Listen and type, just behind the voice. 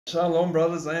Shalom,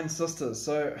 brothers and sisters.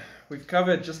 So we've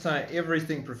covered just how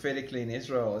everything prophetically in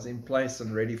Israel is in place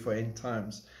and ready for end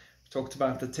times. We've talked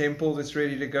about the temple that's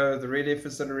ready to go, the red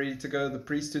heifers that are ready to go, the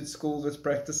priesthood school that's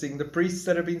practicing, the priests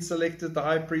that have been selected, the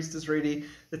high priest is ready,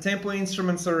 the temple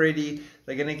instruments are ready,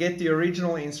 they're going to get the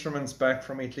original instruments back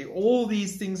from Italy. All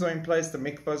these things are in place, the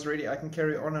mikvah is ready. I can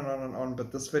carry on and on and on,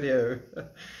 but this video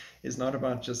is not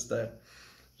about just that.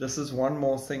 This is one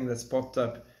more thing that's popped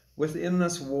up within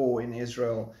this war in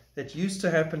Israel that used to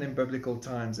happen in biblical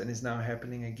times and is now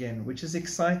happening again, which is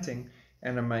exciting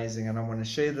and amazing. And I want to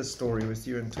share this story with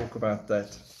you and talk about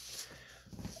that.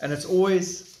 And it's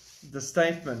always the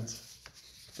statement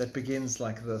that begins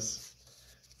like this.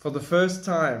 For the first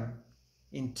time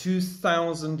in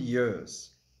 2,000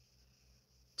 years.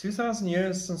 2,000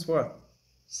 years since what?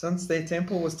 Since their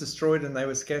temple was destroyed and they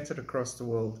were scattered across the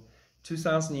world.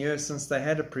 2,000 years since they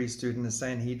had a priesthood and a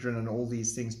Sanhedrin and all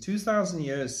these things. 2,000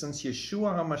 years since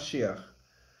Yeshua HaMashiach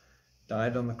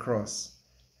died on the cross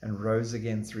and rose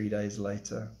again 3 days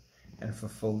later and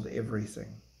fulfilled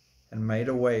everything and made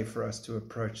a way for us to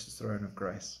approach the throne of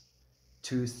grace.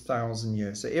 2,000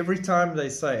 years. So every time they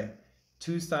say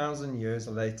 2,000 years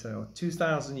later or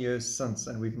 2,000 years since,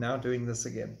 and we're now doing this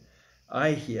again,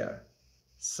 I hear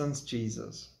since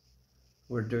Jesus,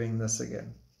 we're doing this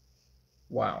again.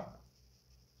 Wow.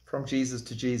 From Jesus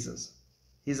to Jesus.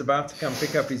 He's about to come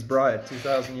pick up his bride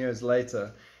 2,000 years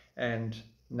later, and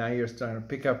now you're trying to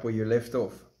pick up where you left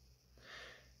off.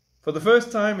 For the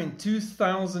first time in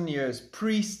 2,000 years,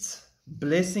 priests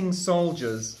blessing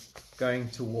soldiers going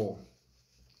to war.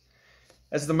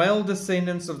 As the male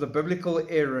descendants of the biblical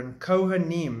Aaron,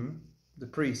 Kohanim, the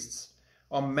priests,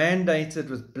 are mandated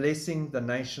with blessing the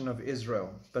nation of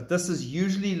Israel. But this is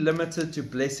usually limited to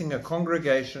blessing a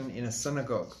congregation in a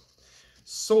synagogue.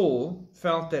 Saul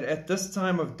felt that at this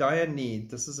time of dire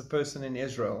need, this is a person in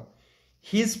Israel,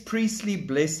 his priestly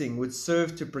blessing would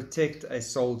serve to protect a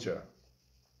soldier.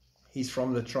 He's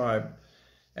from the tribe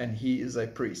and he is a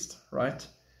priest, right?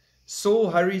 Saul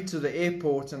hurried to the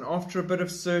airport and after a bit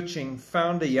of searching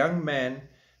found a young man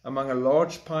among a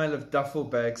large pile of duffel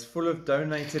bags full of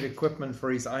donated equipment for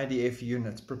his IDF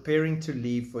unit, preparing to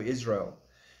leave for Israel.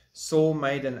 Saul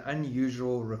made an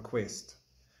unusual request.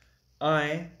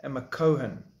 I am a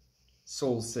Kohen,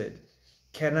 Saul said.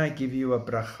 Can I give you a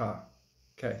bracha?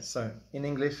 Okay, so in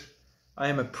English, I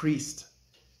am a priest.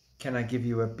 Can I give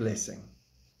you a blessing?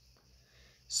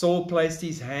 Saul placed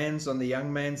his hands on the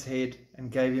young man's head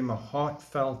and gave him a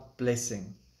heartfelt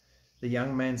blessing. The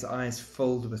young man's eyes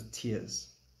filled with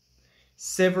tears.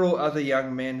 Several other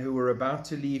young men who were about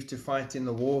to leave to fight in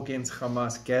the war against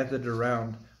Hamas gathered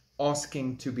around,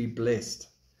 asking to be blessed.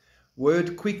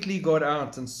 Word quickly got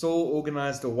out and Saul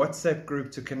organized a WhatsApp group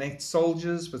to connect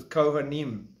soldiers with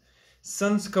Kohanim.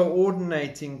 Since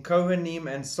coordinating Kohanim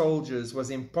and soldiers was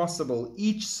impossible,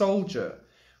 each soldier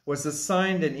was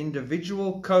assigned an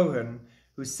individual Kohen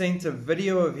who sent a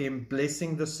video of him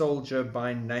blessing the soldier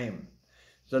by name.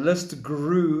 The list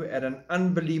grew at an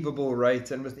unbelievable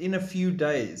rate, and within a few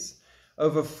days,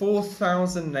 over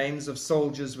 4,000 names of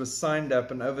soldiers were signed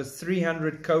up and over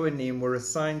 300 Kohanim were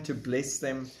assigned to bless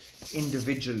them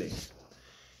individually.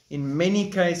 In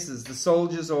many cases, the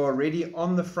soldiers are already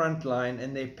on the front line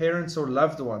and their parents or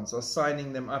loved ones are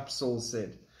signing them up, Saul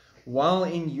said. While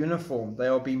in uniform, they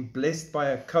are being blessed by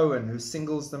a Kohen who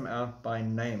singles them out by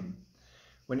name.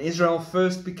 When Israel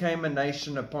first became a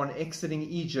nation upon exiting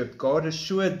Egypt, God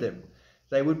assured them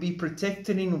they would be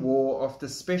protected in war after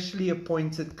specially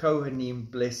appointed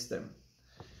Kohanim blessed them.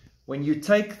 When you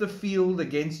take the field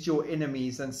against your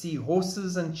enemies and see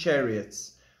horses and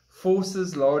chariots,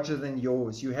 forces larger than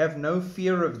yours, you have no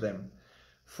fear of them.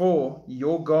 For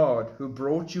your God, who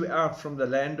brought you out from the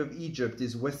land of Egypt,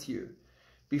 is with you.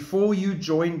 Before you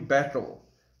join battle,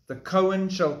 the Kohen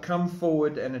shall come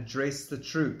forward and address the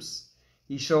troops.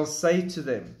 He shall say to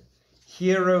them,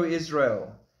 Hear, O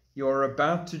Israel, you are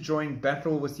about to join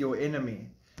battle with your enemy.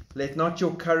 Let not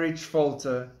your courage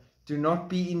falter. Do not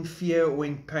be in fear or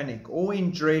in panic or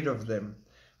in dread of them.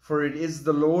 For it is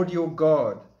the Lord your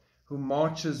God who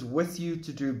marches with you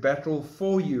to do battle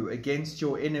for you against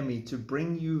your enemy to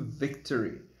bring you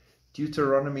victory.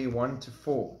 Deuteronomy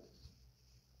 1-4.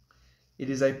 It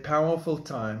is a powerful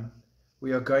time.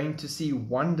 We are going to see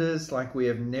wonders like we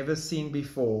have never seen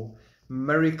before,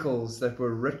 miracles that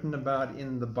were written about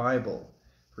in the Bible.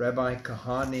 Rabbi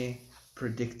Kahane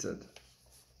predicted.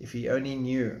 If he only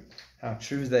knew how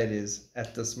true that is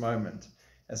at this moment,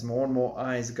 as more and more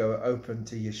eyes go open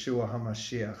to Yeshua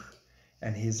HaMashiach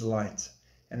and his light,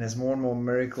 and as more and more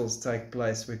miracles take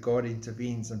place where God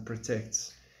intervenes and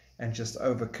protects and just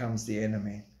overcomes the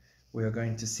enemy. we are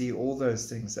going to see all those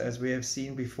things. As we have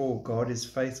seen before, God is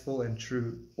faithful and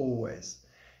true always.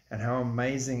 And how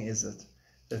amazing is it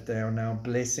that they are now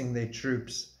blessing their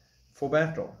troops for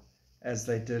battle, as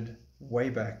they did way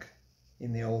back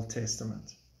in the Old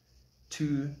Testament.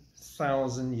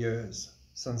 2,000 years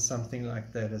since something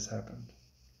like that has happened.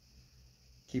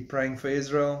 Keep praying for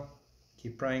Israel.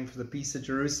 Keep praying for the peace of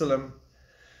Jerusalem.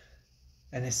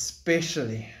 And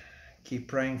especially keep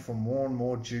praying for more and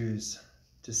more Jews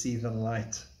to see the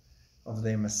light of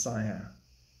their Messiah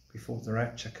before the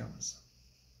rapture comes.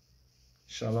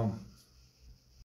 Shalom.